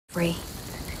Joffrey,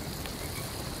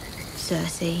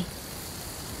 Cersei,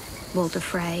 Walder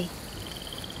Frey,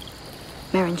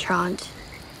 Meryn Trant,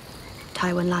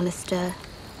 Tywin Lannister,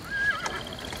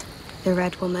 the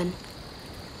Red Woman,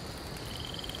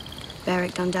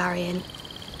 Beric Dondarrion,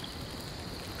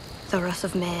 Thoros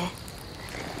of Myr,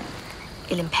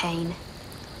 Ilyn Payne,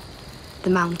 the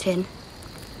Mountain.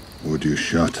 Would you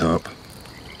shut up?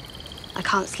 I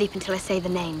can't sleep until I say the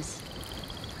names.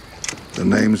 The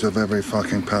names of every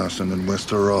fucking person in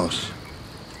Westeros.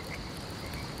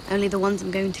 Only the ones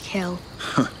I'm going to kill.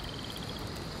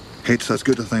 It's as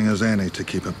good a thing as any to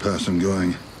keep a person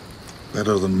going.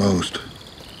 Better than most.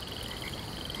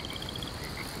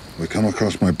 We come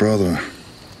across my brother.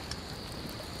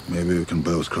 Maybe we can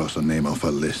both cross a name off a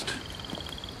list.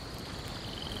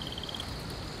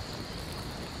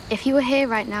 If you were here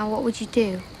right now, what would you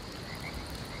do?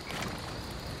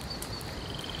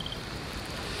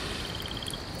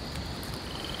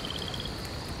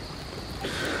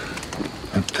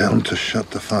 I'd tell him to shut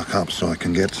the fuck up so I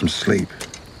can get some sleep.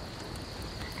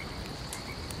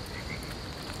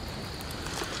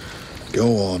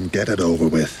 Go on, get it over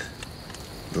with.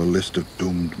 The list of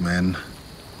doomed men.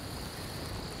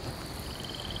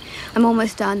 I'm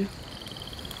almost done.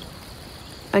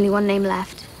 Only one name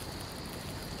left.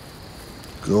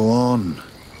 Go on.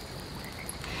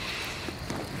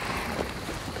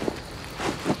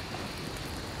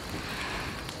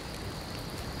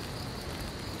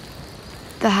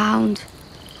 The Hound.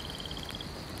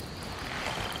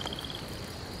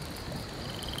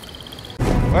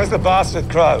 Where's the bastard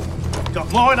crow?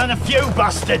 Got more than a few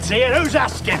bastards here. Who's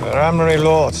asking? The Armory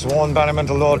Lord, sworn bannerman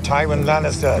to Lord Tywin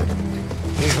Lannister.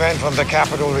 These men from the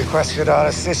capital requested our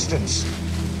assistance.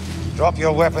 Drop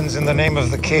your weapons in the name of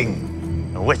the king.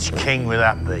 And which king will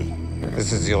that be?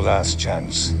 This is your last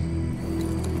chance.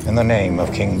 In the name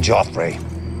of King Joffrey,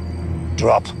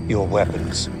 drop your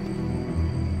weapons.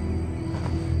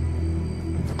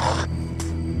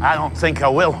 I don't think I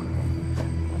will.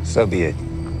 So be it.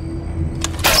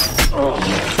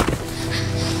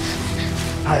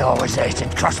 I always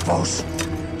hated crossbows.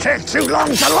 Take too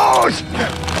long to load!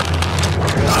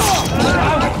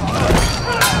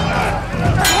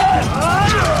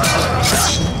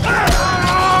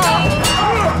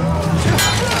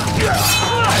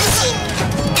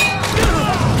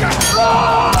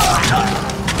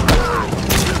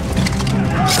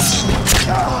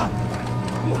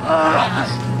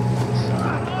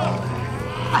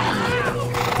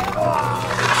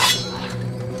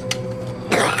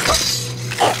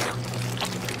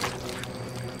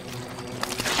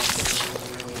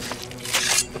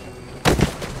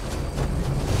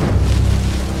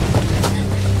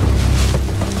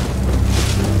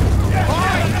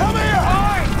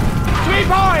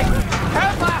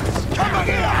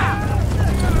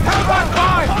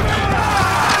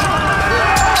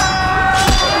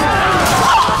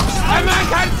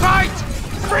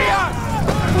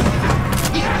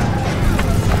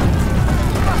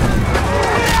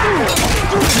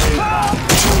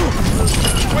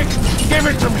 Give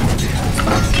it to me!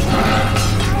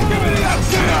 Give me that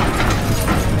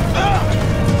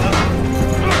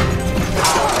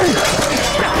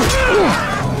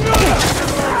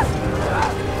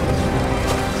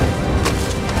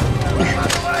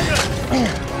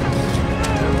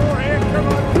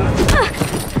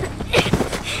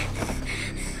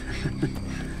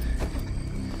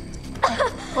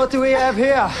What do we have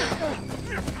here?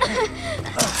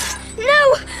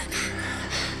 No!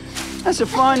 That's a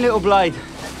fine little blade.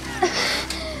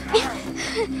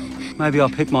 Maybe I'll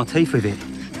pick my teeth with it.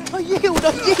 I yield!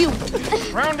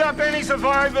 Round up any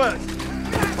survivors.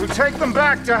 We'll take them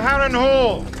back to Harren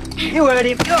Hall. You heard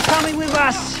him. You're coming with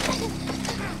us.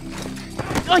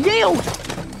 I yield!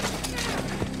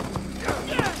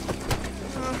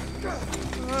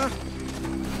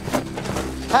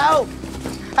 Help!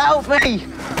 Help me!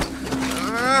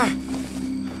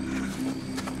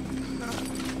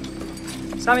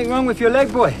 Something wrong with your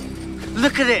leg, boy?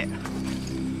 Look at it!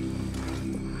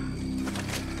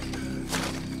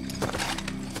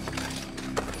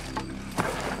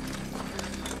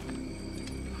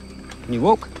 Can you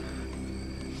walk?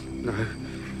 No.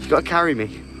 You gotta carry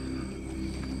me.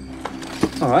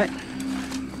 All right.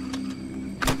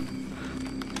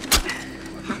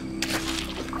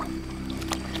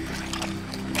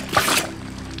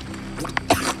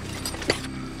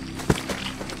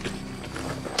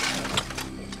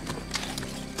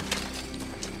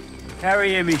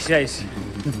 Carry him, he says.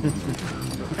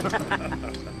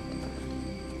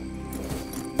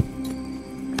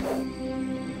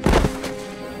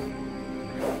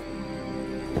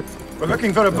 We're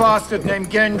looking for a bastard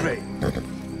named Gendry.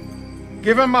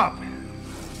 Give him up,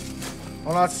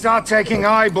 or I'll start taking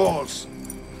eyeballs.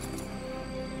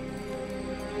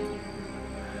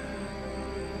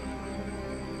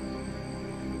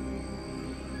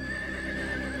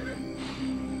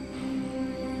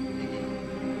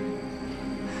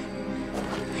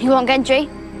 You want Gendry?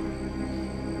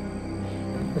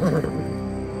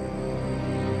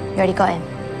 You already got him.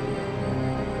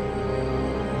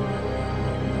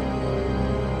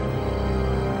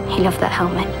 He loved that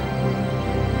helmet.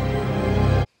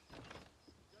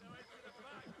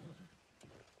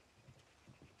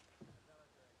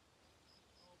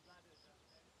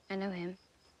 I know him.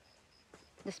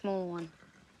 The small one.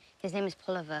 His name is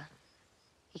Polliver.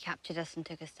 He captured us and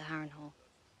took us to Harrenhal.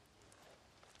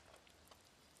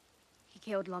 He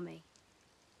killed Lommy.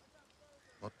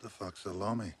 What the fuck's a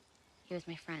Lommy? He was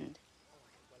my friend.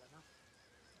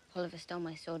 Polliver stole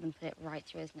my sword and put it right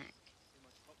through his neck.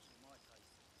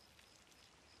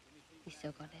 He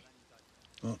still got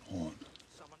it. What one?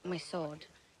 My sword.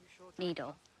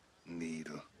 Needle.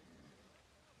 Needle.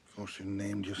 Of course you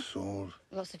named your sword.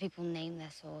 Lots of people name their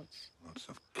swords. Lots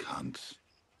of cunts.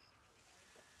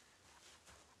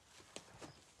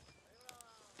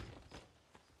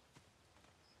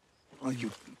 Oh,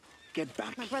 you... Get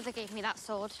back. My brother gave me that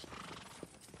sword.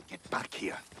 Get back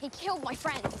here. He killed my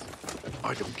friend.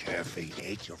 I don't care if he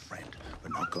ate your friend. We're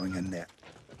not going in there.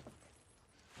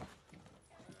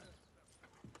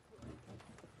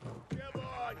 Come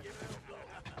on, give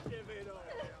it all.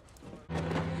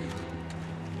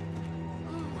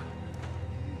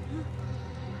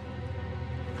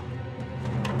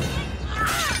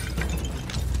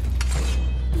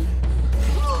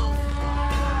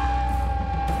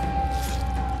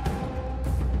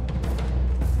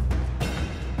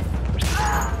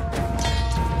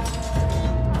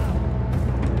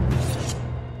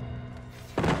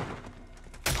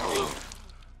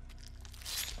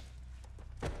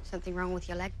 Something wrong with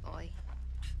your leg, boy?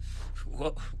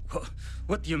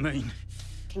 What do you mean?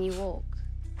 Can you walk?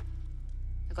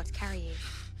 I've got to carry you.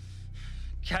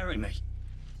 Carry me?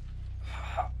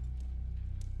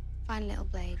 Find a little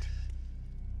blade.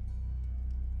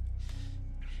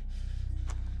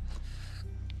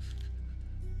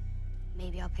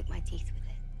 Maybe I'll pick my teeth with it.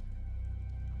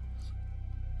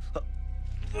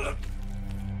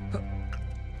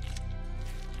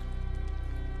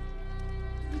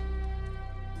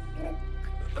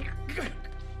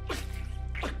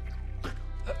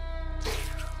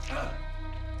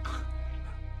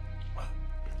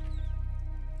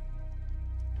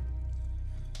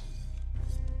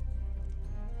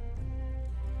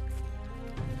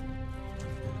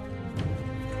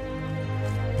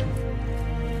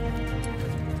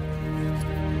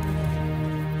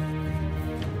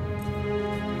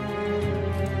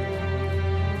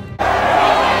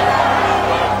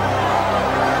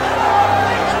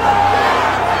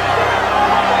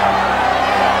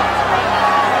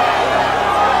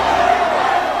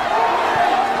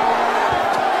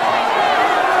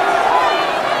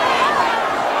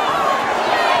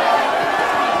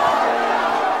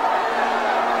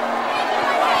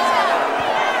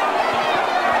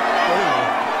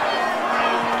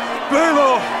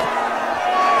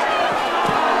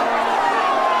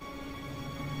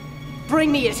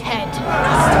 Bring me his head.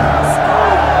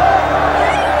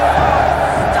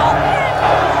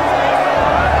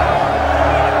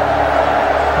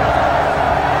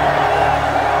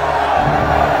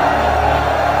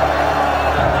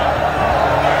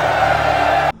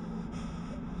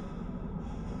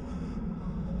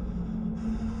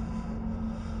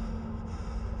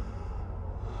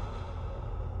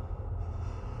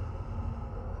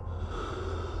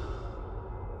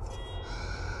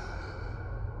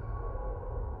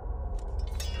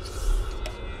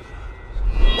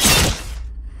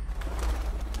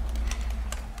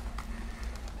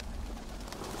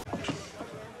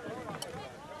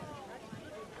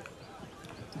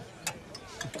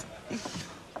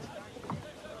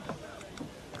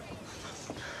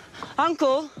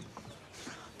 Uncle!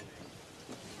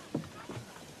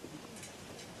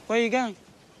 Where are you going?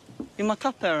 You're my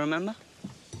cupbearer, remember?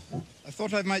 I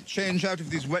thought I might change out of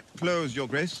these wet clothes, Your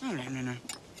Grace. No.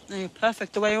 No, you're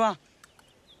perfect the way you are.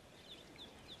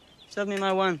 Serve me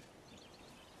my wine.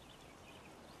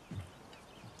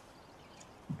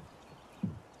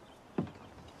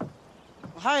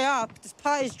 Well, hurry up, this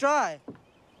pie is dry.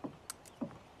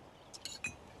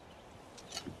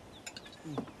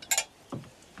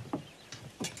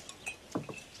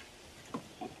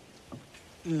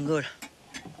 Good.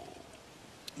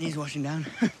 Needs washing down.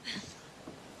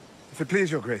 If it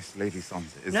please Your Grace, Lady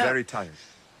Sansa is very tired.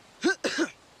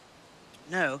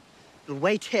 No, you'll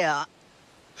wait here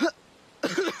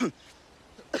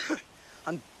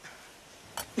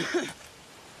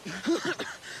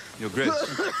Your Grace.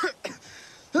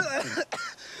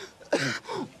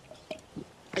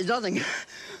 It's nothing.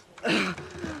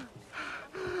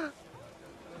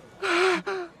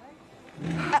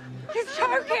 He's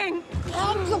choking!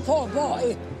 Calm the poor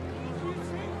boy.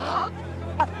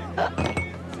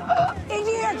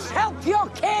 Idiots, help your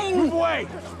king! Move away!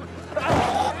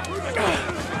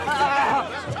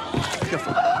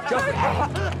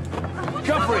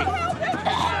 Joffrey!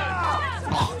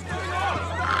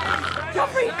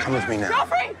 Joffrey! Come with me now.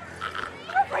 Joffrey!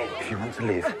 Joffrey! If you want to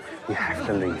leave, you have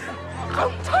to leave.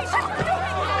 Don't touch him!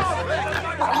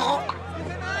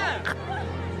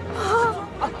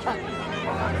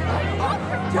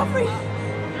 Joffrey!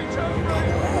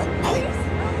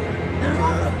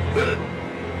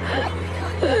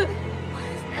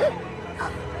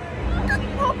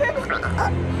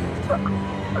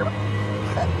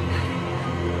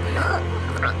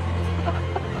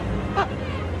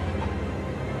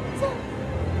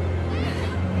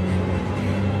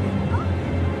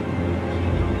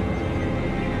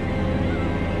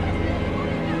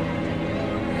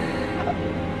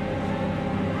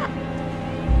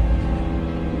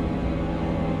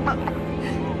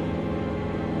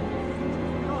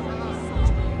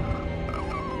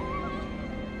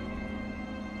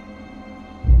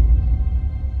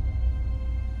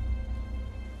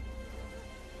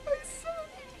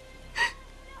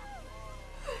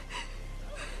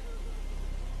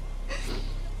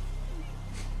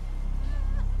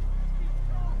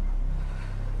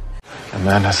 A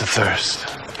man has a thirst.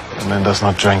 A man does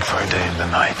not drink for a day and a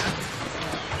night.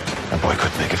 A boy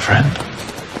could make a friend.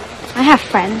 I have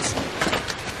friends.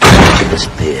 Give this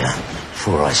beer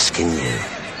before I skin you.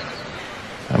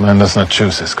 A man does not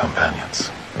choose his companions.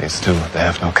 These two, they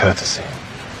have no courtesy.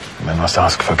 A man must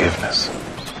ask forgiveness.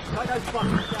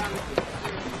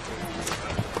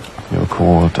 You're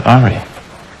called Arya.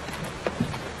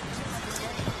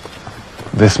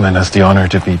 This man has the honor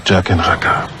to be Juggernaut,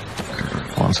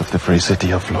 once of the free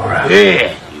city of Laura.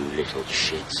 Here, you little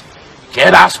shits.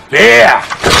 Get us beer!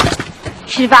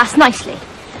 Should have asked nicely.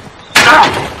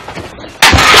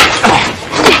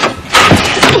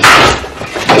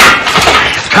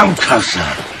 Come closer,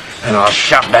 and I'll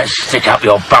shove that stick up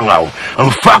your bunghole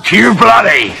and fuck you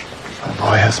bloody! A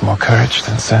boy has more courage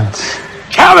than sense.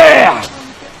 Come here!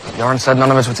 Yoren said none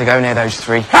of us were to go near those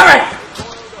three. Come here!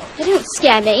 They don't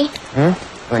scare me.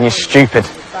 Then you're stupid.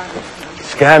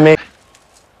 Scare me.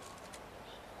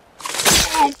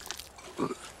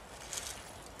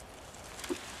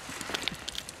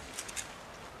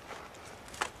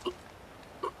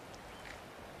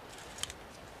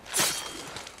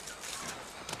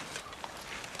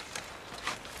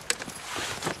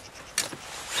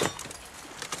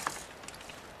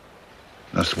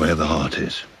 That's where the heart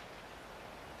is.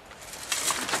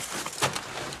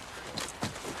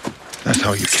 That's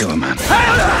how you kill a man.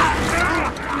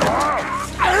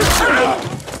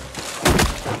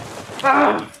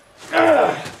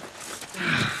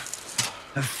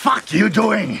 The fuck you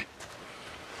doing?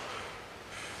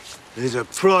 There's a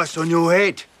price on your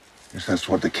head. Guess that's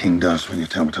what the king does when you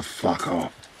tell me to fuck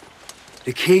off.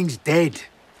 The king's dead.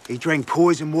 He drank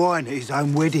poison wine at his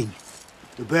own wedding.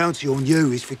 The bounty on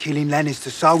you is for killing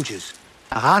Lannister soldiers.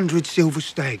 100 silver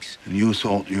stags. And you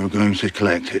thought you were going to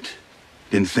collect it?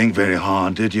 Didn't think very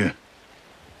hard, did you?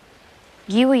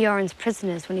 You were Yoren's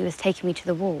prisoners when he was taking me to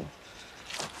the wall.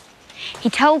 He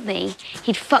told me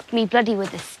he'd fuck me bloody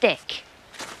with a stick.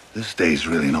 This day's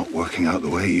really not working out the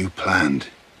way you planned.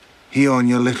 He on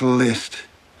your little list?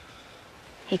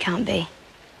 He can't be.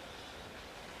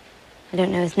 I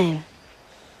don't know his name.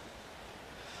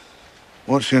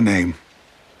 What's your name?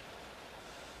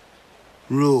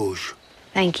 Rorge.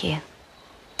 Thank you.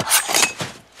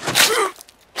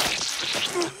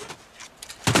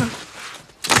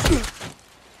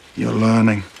 You're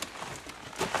learning.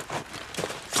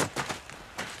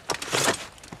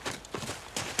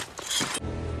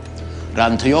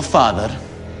 Run to your father.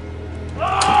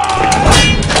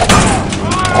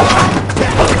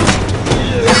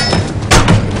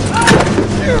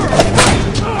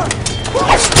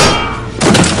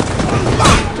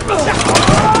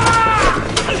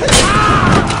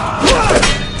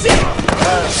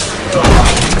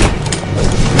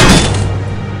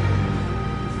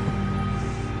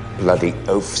 Bloody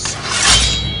oafs.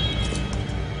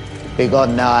 Be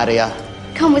gone now, Arya.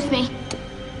 Come with me.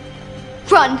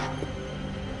 Run!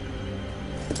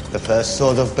 The first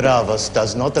sword of Bravos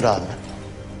does not run.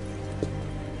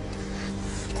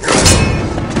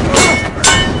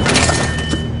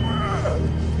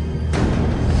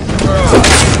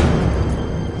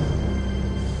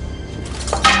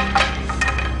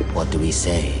 do we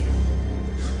say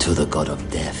to the god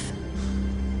of death?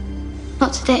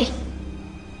 Not today.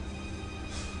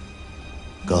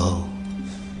 Go.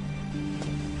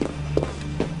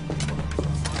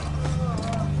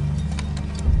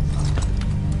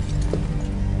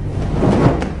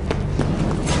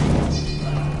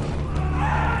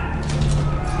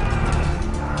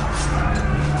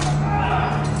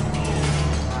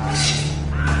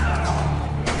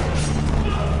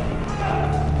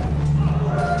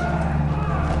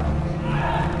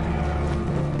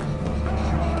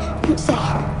 Not safe.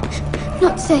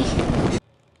 Not safe.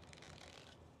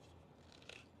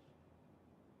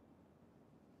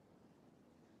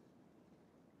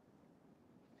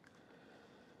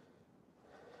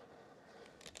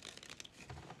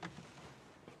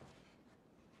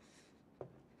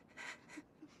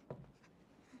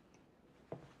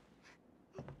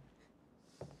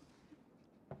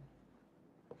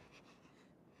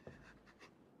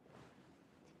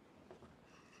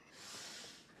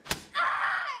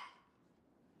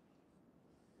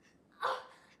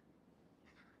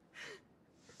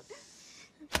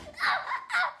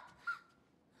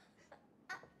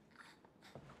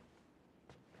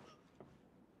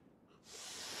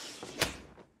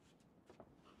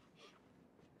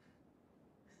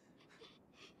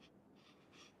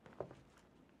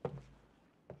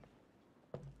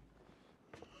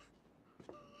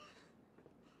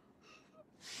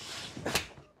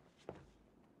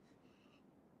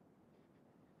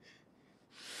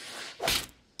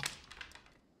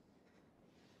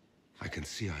 I can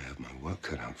see I have my work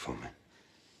cut out for me.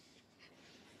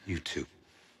 You two,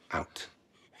 out.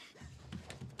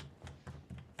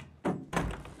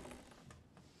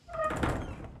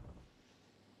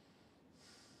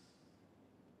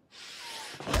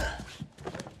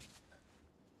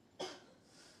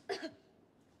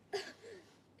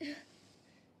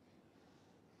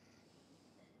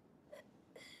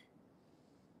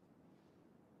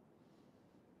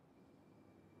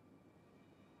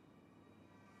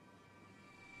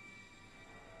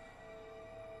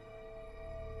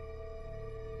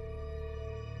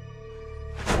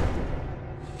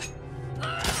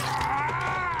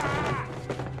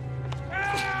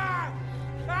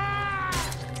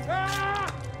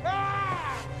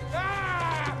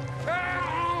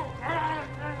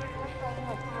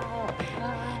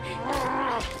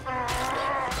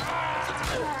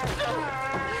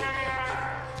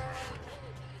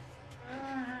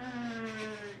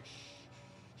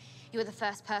 You were the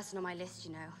first person on my list,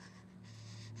 you know.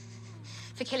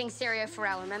 For killing Syrio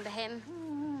Forel, remember him?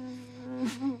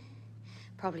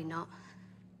 Probably not.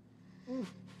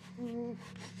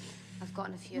 I've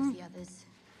gotten a few of the others.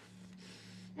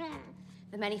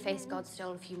 The many-faced god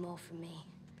stole a few more from me.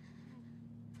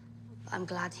 But I'm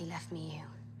glad he left me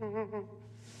you.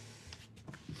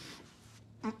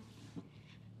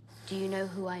 Do you know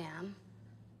who I am?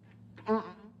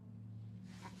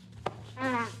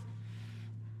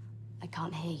 I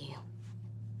can't hear you.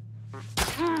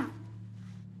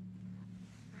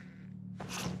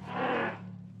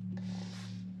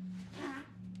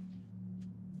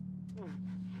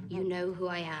 You know who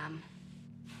I am.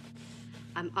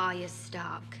 I'm Arya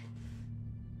Stark.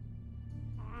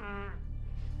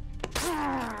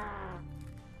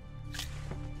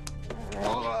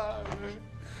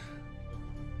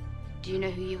 Do you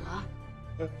know who you are?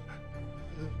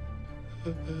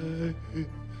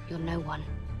 You're no one.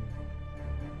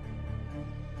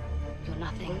 You're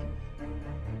nothing.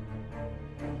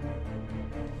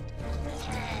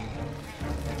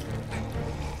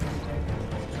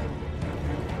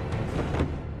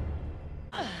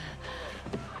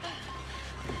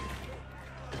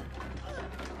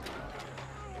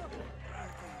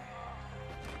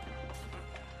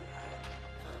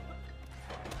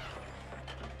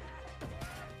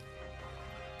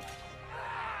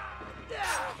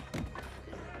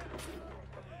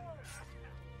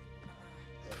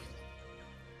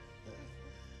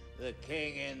 The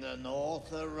king in the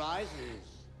north arises.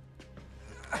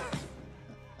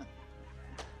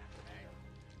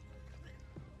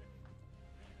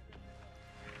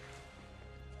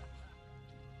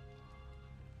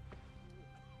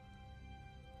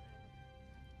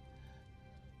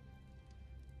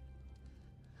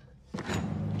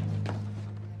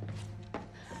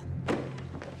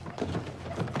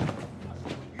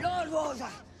 Lord Walder!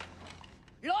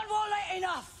 Lord Walder,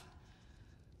 enough!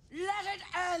 Let it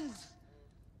end!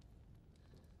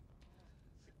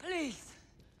 Please.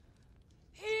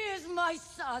 He is my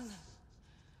son.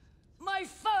 My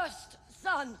first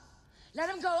son. Let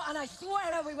him go, and I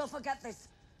swear that we will forget this.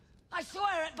 I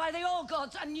swear it by the all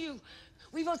gods and you.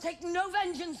 We will take no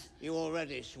vengeance. You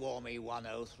already swore me one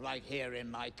oath right here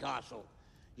in my castle.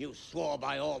 You swore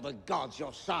by all the gods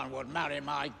your son would marry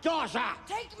my daughter!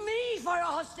 Take me for a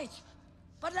hostage!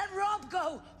 But let Robb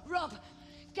go! Robb,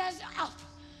 get up!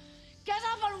 Get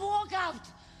up and walk out!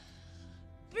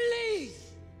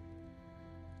 Please!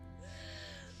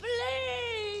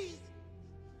 Please!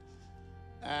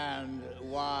 And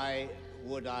why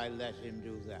would I let him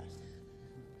do that?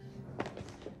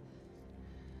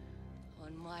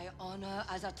 On my honor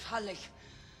as a Tully.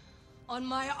 On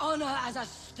my honor as a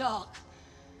Stark.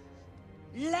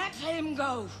 Let him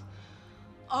go,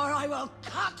 or I will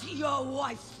cut your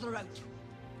wife's throat.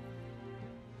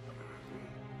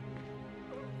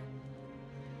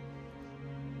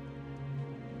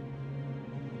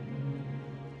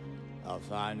 I'll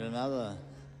find another.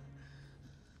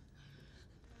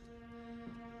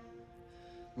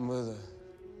 Mother.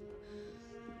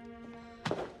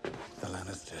 The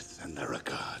Lannisters send their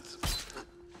regards.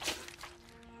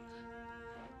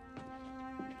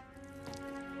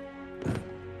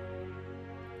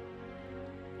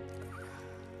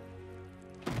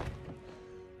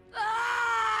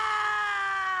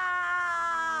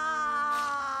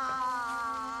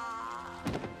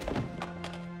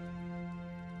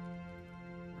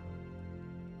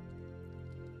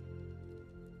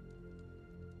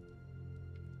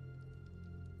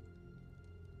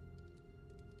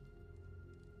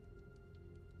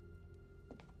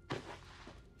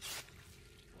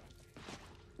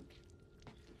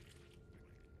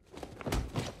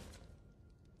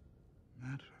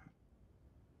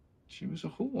 She was a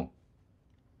whore.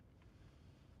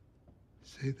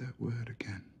 Say that word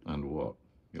again. And what?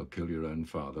 You'll kill your own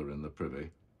father in the privy?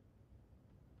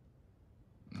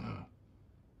 No.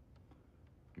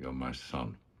 You're my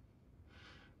son.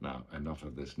 Now, enough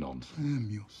of this nonsense. I am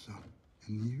your son,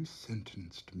 and you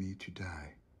sentenced me to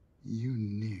die. You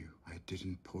knew I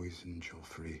didn't poison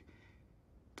Joffrey,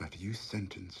 but you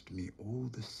sentenced me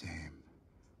all the same.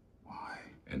 Why?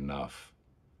 Enough.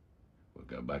 We'll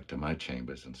go back to my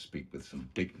chambers and speak with some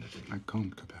dignity. I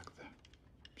can't go back there.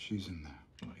 She's in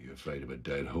there. Are you afraid of a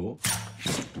dead whore?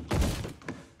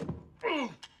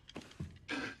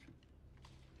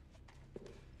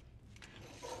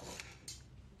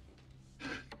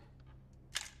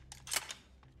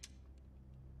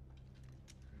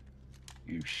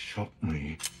 You shot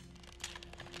me.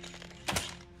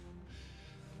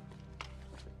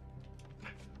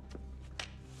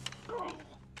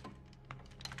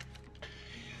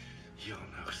 You're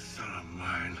no son of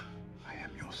mine. I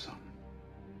am your son.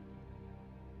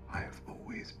 I have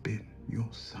always been your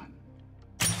son.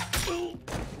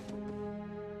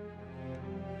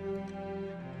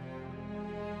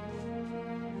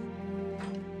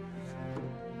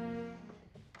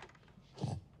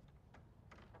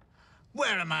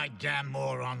 Where are my damn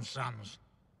moron sons?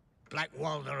 Black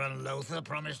Walder and Lothar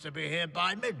promised to be here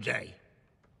by midday.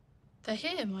 They're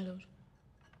here, my lord.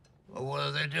 Well, what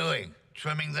are they doing?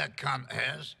 Trimming their cunt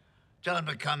hairs? Tell them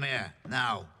to come here,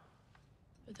 now.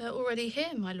 But they're already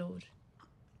here, my lord.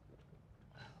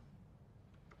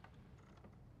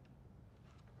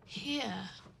 Here,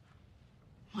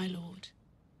 my lord.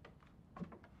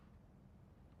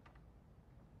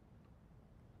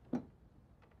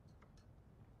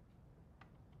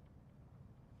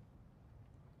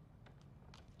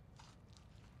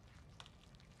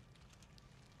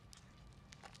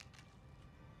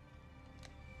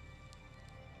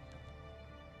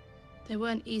 They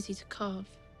weren't easy to carve.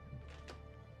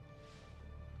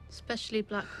 Especially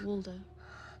Black Walder.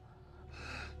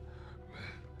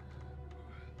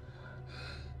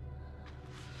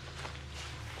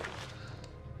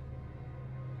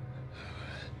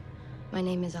 My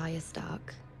name is Arya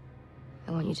Stark.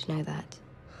 I want you to know that.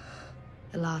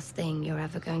 The last thing you're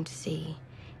ever going to see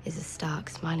is a Stark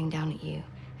smiling down at you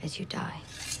as you die.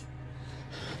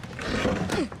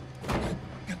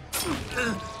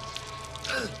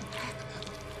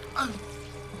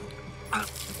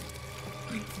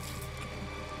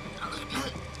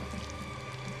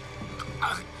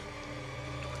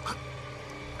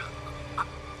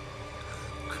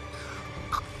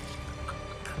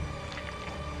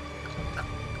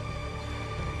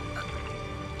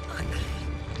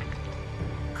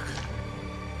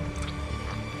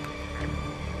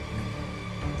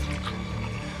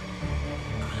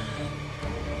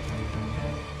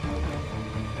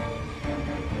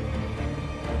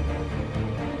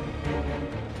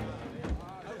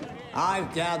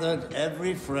 I've gathered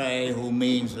every Frey who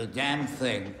means a damn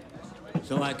thing,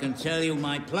 so I can tell you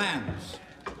my plans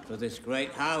for this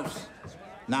great house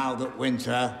now that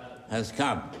winter has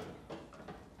come.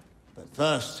 But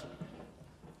first,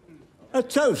 A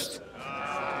toast.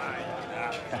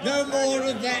 No more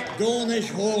of that Dornish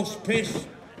horse piss.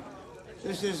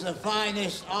 This is the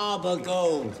finest Arbor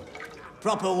gold.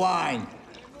 Proper wine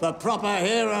for proper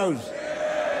heroes.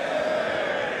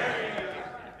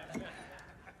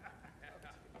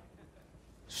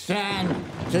 Stand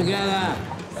together.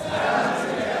 Stand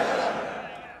together.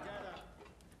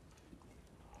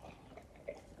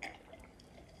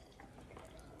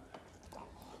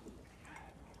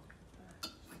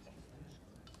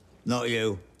 Not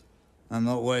you. I'm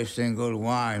not wasting good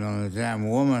wine on a damn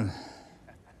woman.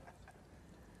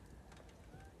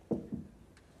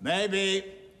 Maybe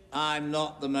I'm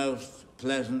not the most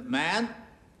pleasant man.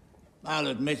 I'll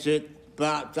admit it,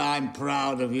 but I'm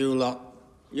proud of you lot.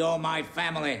 You're my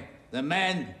family. The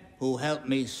men who helped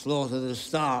me slaughter the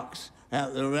Starks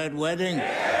at the Red Wedding.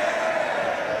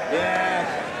 Yes.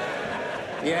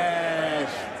 Yes.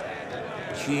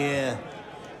 Cheer.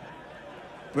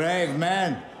 Brave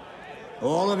men.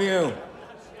 All of you.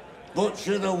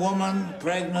 Butchered a woman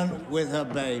pregnant with her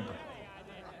babe.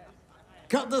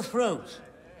 Cut the throat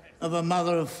of a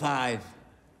mother of 5.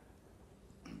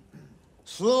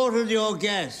 Slaughtered your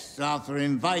guests after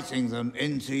inviting them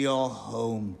into your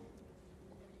home.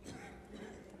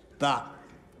 But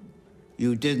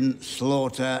you didn't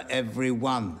slaughter every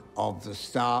one of the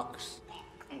Starks.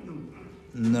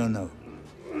 No.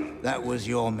 That was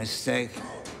your mistake.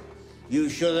 You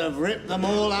should have ripped them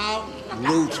all out,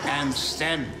 root and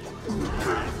stem.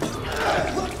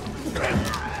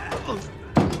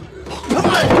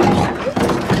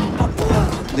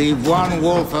 Leave one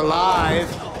wolf alive,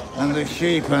 and the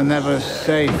sheep are never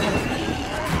safe.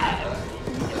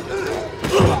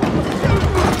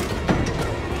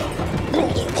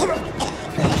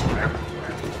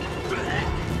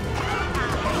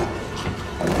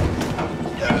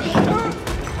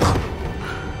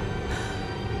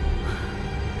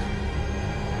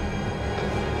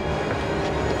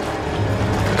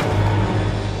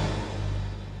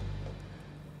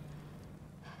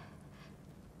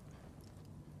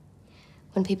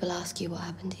 When people ask you what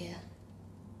happened here,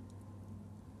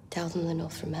 tell them the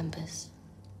North remembers.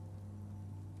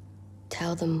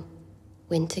 Tell them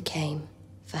winter came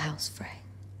for House Frey.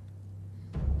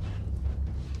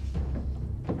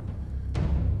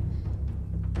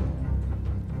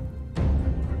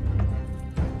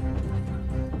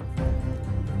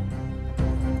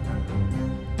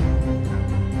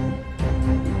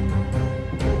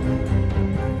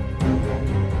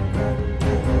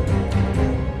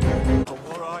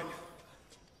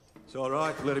 It's all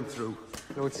right, let him through.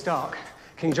 Lord Stark,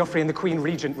 King Joffrey and the Queen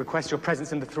Regent request your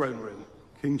presence in the throne room.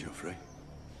 King Joffrey?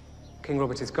 King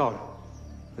Robert is gone.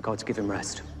 The gods give him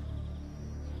rest.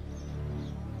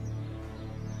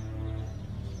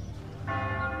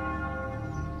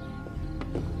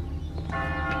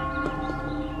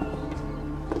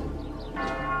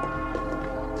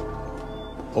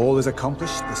 All is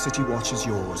accomplished. The city watch is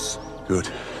yours. Good.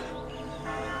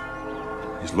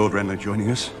 Is Lord Renly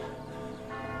joining us?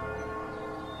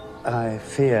 I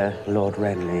fear Lord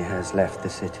Renly has left the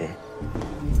city.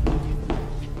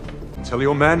 Tell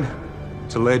your men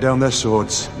to lay down their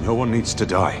swords. No one needs to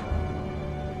die.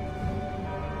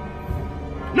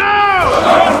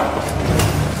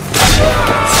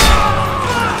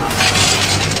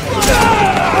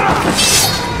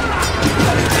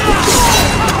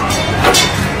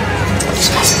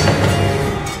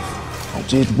 I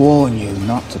did warn you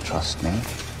not to trust me.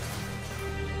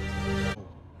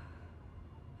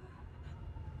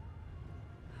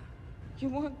 You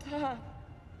want her?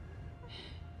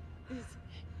 This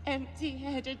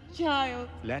empty-headed child.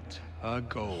 Let her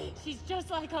go. She's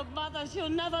just like her mother. She'll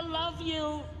never love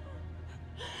you.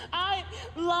 I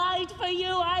lied for you.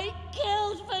 I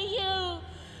killed for you.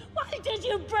 Why did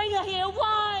you bring her here?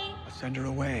 Why? I'll send her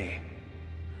away.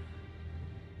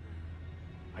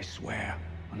 I swear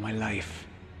on my life.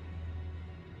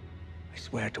 I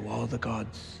swear to all the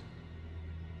gods.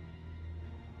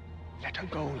 Let her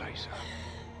go, Lysa.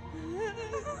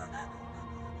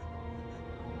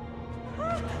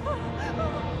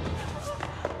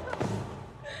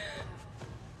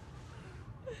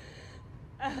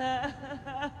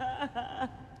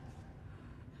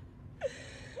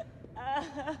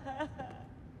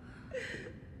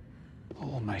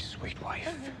 Oh, my sweet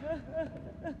wife.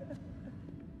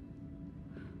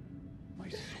 My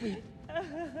sweet,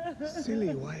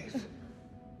 silly wife.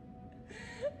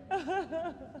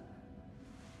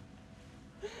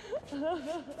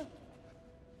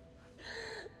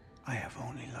 I have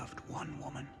only loved one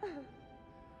woman.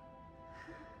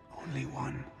 Only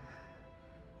one.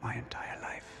 My entire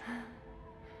life.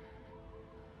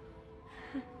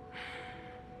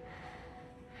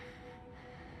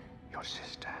 your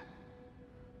sister.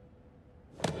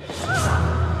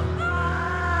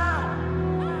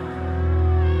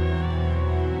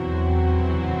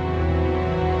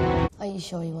 Are you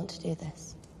sure you want to do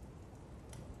this?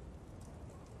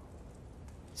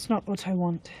 It's not what I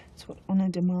want. It's what honor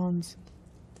demands.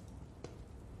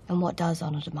 And what does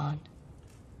honor demand?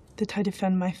 That I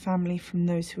defend my family from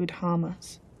those who would harm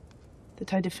us.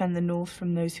 That I defend the North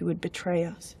from those who would betray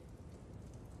us.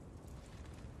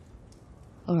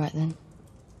 All right, then.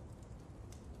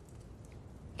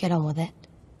 Get on with it.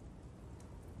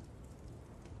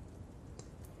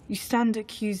 You stand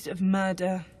accused of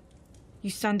murder. You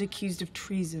stand accused of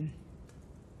treason.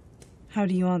 How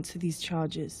do you answer these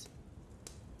charges?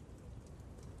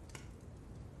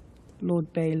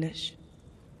 Lord Baelish.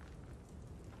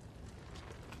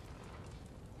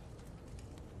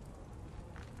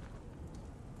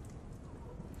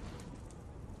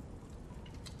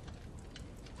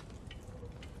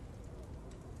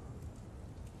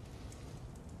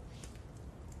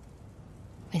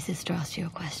 My sister asked you a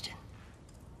question.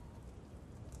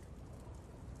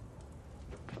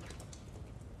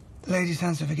 Lady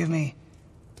Sansa, forgive me.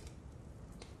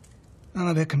 I'm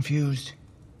a bit confused.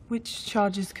 Which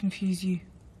charges confuse you?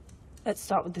 Let's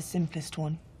start with the simplest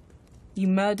one. You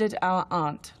murdered our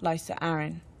aunt, Lysa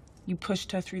Arryn. You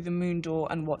pushed her through the moon door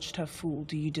and watched her fall.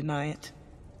 Do you deny it?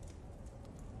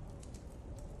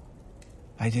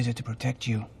 I did it to protect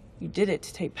you. You did it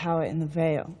to take power in the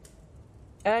Vale.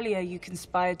 Earlier, you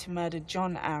conspired to murder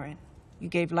Jon Arryn. You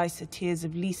gave Lysa tears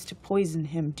of lease to poison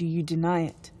him. Do you deny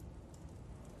it?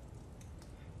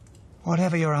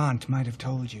 Whatever your aunt might have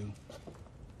told you,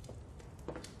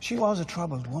 she was a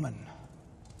troubled woman.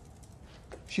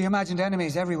 She imagined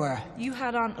enemies everywhere. You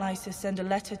had Aunt Lysa send a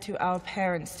letter to our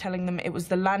parents telling them it was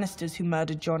the Lannisters who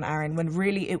murdered Jon Arryn, when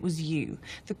really it was you.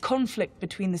 The conflict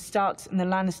between the Starks and the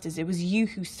Lannisters, it was you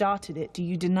who started it. Do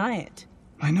you deny it?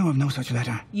 I know of no such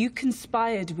letter. You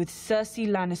conspired with Cersei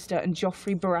Lannister and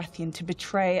Joffrey Baratheon to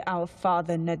betray our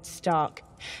father, Ned Stark.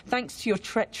 Thanks to your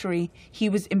treachery, he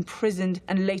was imprisoned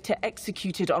and later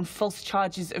executed on false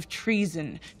charges of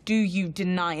treason. Do you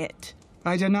deny it?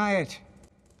 I deny it.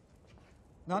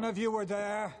 None of you were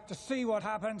there to see what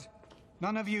happened.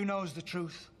 None of you knows the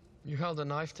truth. You held a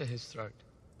knife to his throat.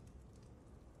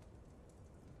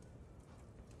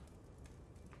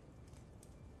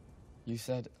 You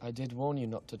said I did warn you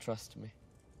not to trust me.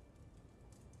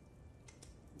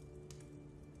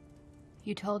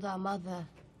 You told our mother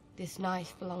this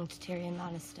knife belonged to Tyrion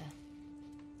Lannister.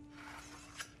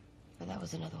 But that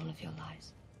was another one of your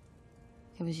lies.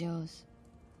 It was yours.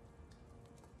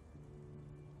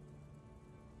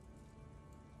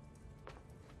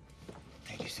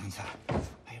 Lady Sansa,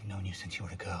 I have known you since you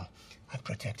were a girl. I've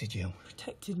protected you.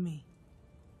 Protected me?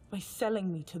 By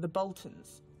selling me to the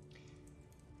Boltons?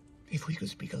 If we could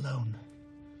speak alone,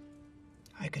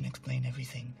 I can explain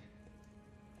everything.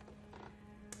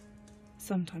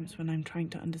 Sometimes when I'm trying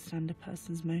to understand a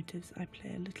person's motives, I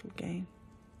play a little game.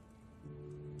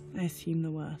 I assume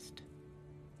the worst.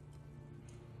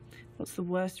 What's the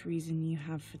worst reason you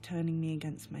have for turning me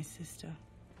against my sister?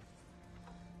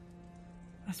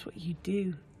 That's what you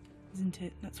do, isn't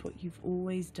it? That's what you've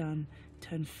always done.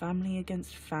 Turn family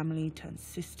against family, turn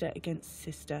sister against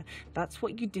sister. That's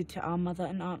what you did to our mother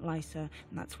and Aunt Lysa, and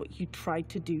that's what you tried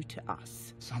to do to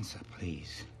us. Sansa,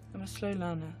 please. I'm a slow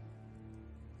learner.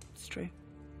 It's true.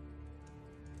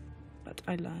 But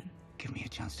I learn. Give me a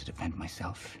chance to defend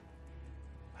myself.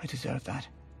 I deserve that.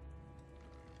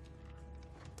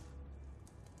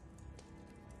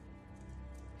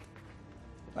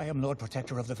 I am Lord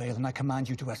Protector of the Vale, and I command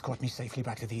you to escort me safely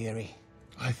back to the Eyrie.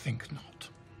 I think not.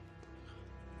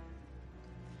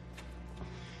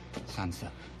 Sansa,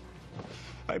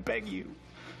 I beg you.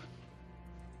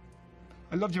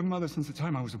 I loved your mother since the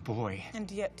time I was a boy.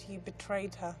 And yet you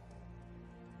betrayed her.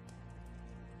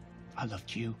 I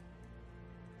loved you.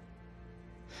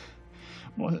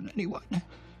 More than anyone.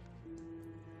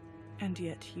 And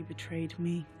yet you betrayed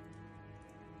me.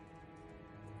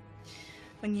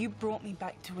 When you brought me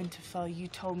back to Winterfell, you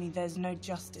told me there's no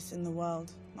justice in the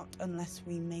world, not unless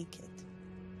we make it.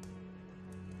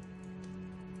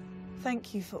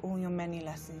 Thank you for all your many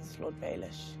lessons, Lord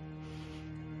Baelish.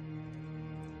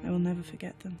 I will never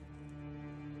forget them.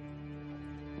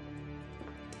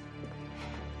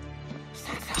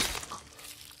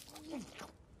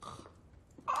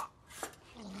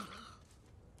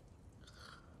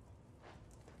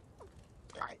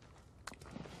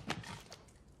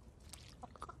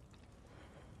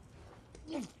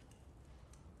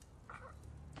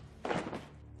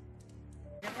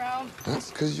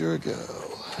 That's because you're a girl.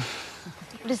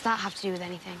 What does that have to do with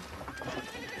anything?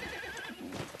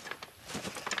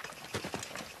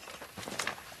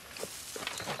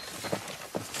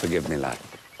 Forgive me, lad.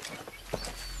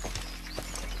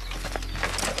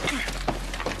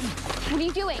 What are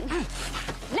you doing?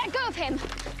 Let go of him!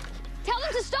 Tell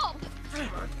them to stop!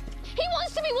 He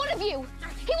wants to be one of you!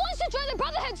 He wants to join the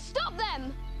Brotherhood! Stop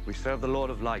them! We serve the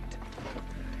Lord of Light.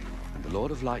 And the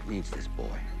Lord of Light needs this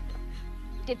boy.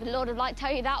 Did the Lord of Light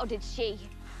tell you that, or did she?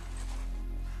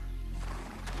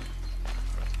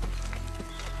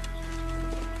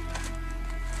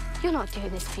 You're not doing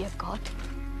this for your god.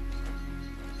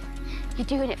 You're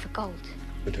doing it for gold.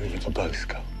 We're doing it for both,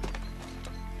 girl.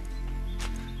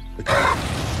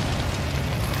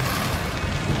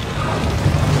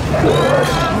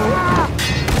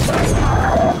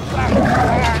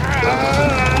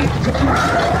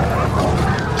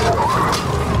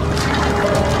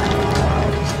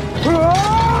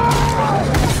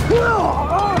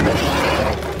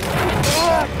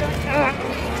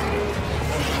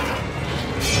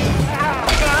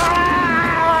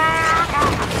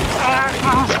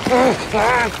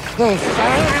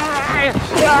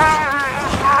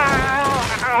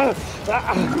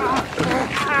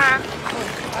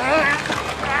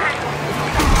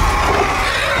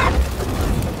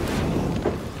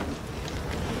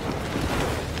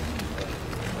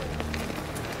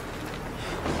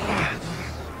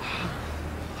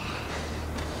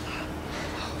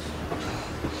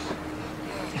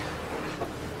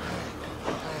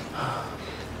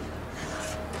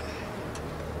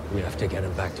 We have to get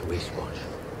him back to Eastwatch.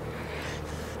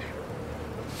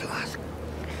 Flask.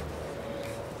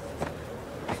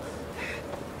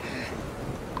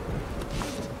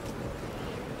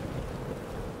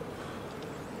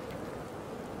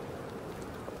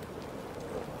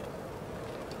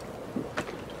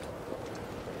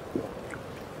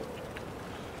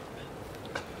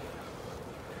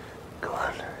 Go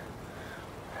on.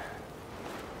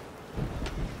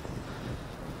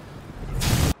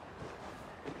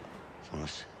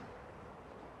 Thomas.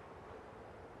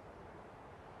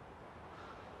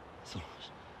 Thomas.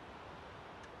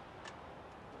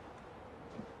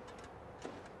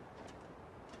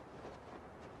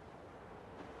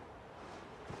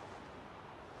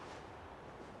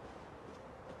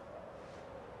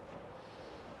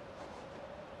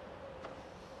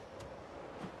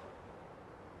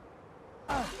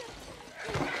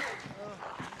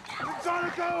 It's on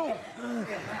a go!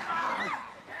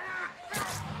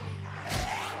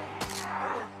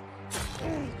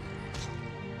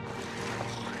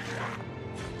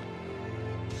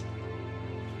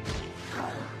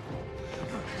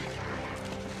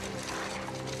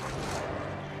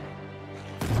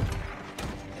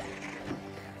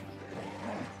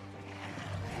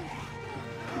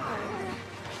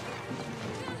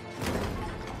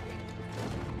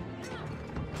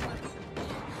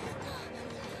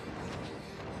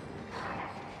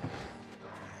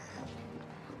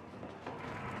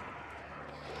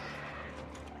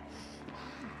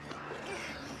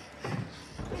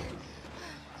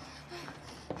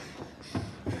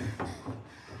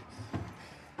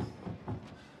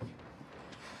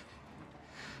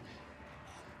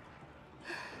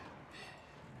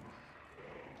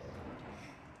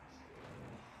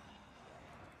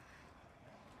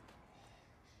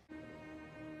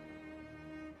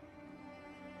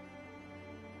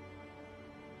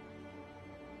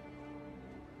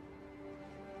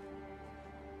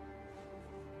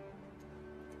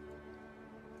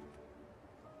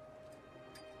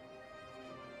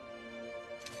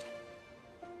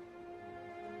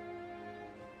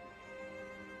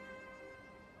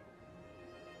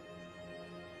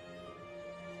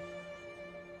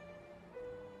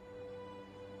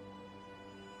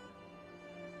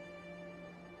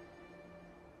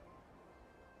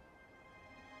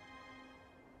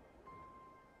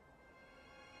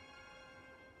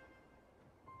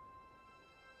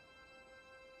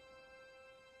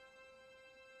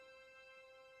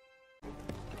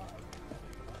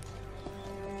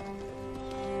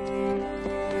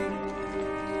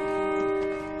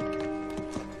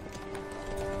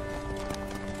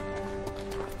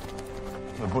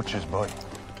 The butcher's boy.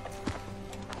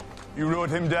 You rode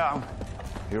him down.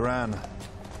 He ran.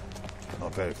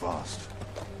 Not very fast.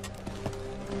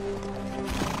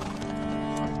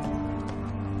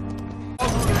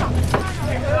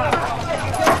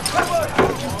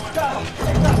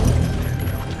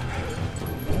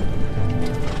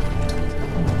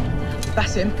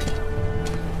 That's him.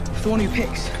 The one who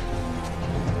picks.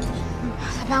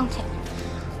 The mountain.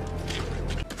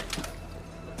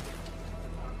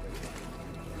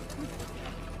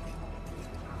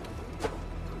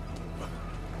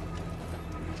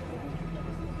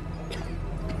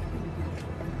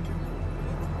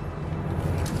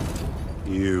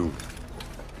 You.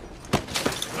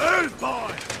 Move,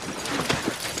 boy!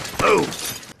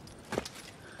 Move!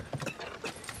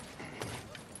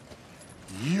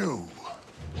 You.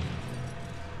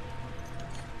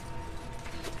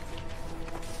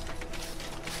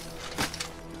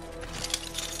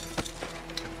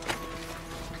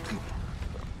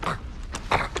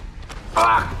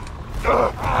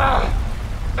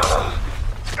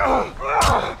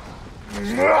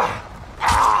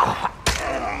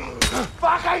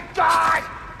 Fucking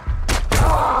die!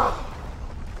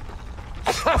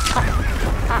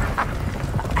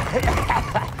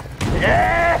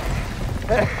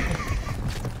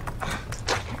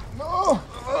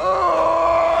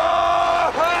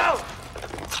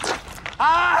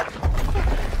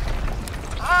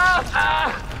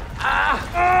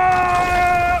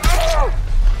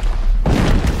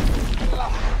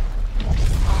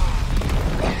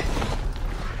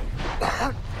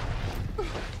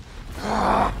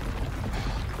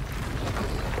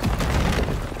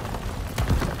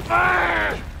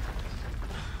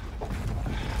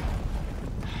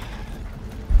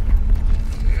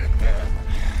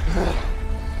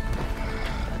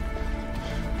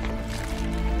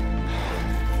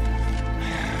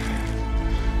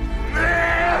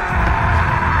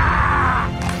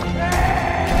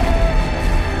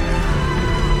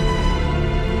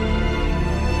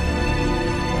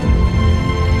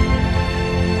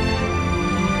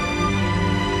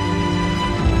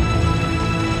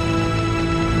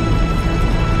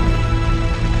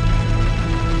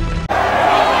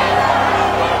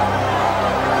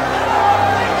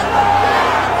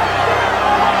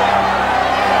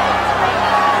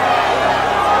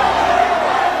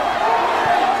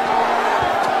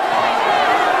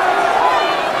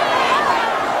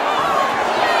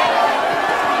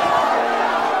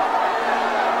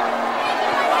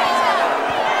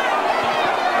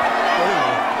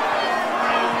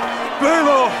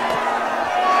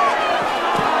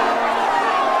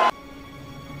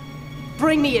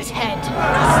 Bring me his head.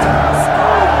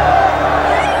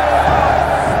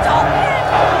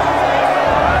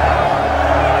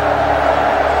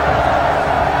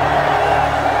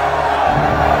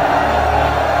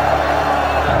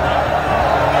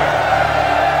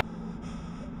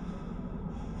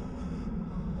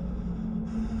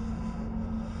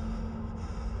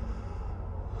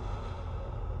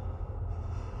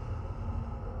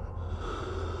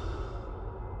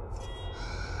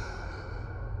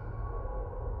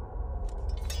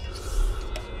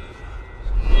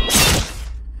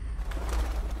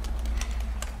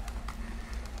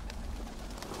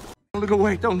 Don't look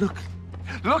away, don't look.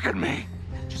 Look at me.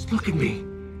 Just look at me.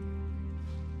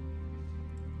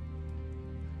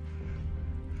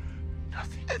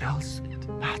 Nothing else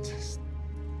matters.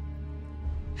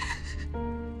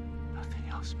 Nothing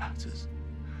else matters.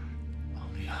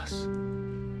 Only us.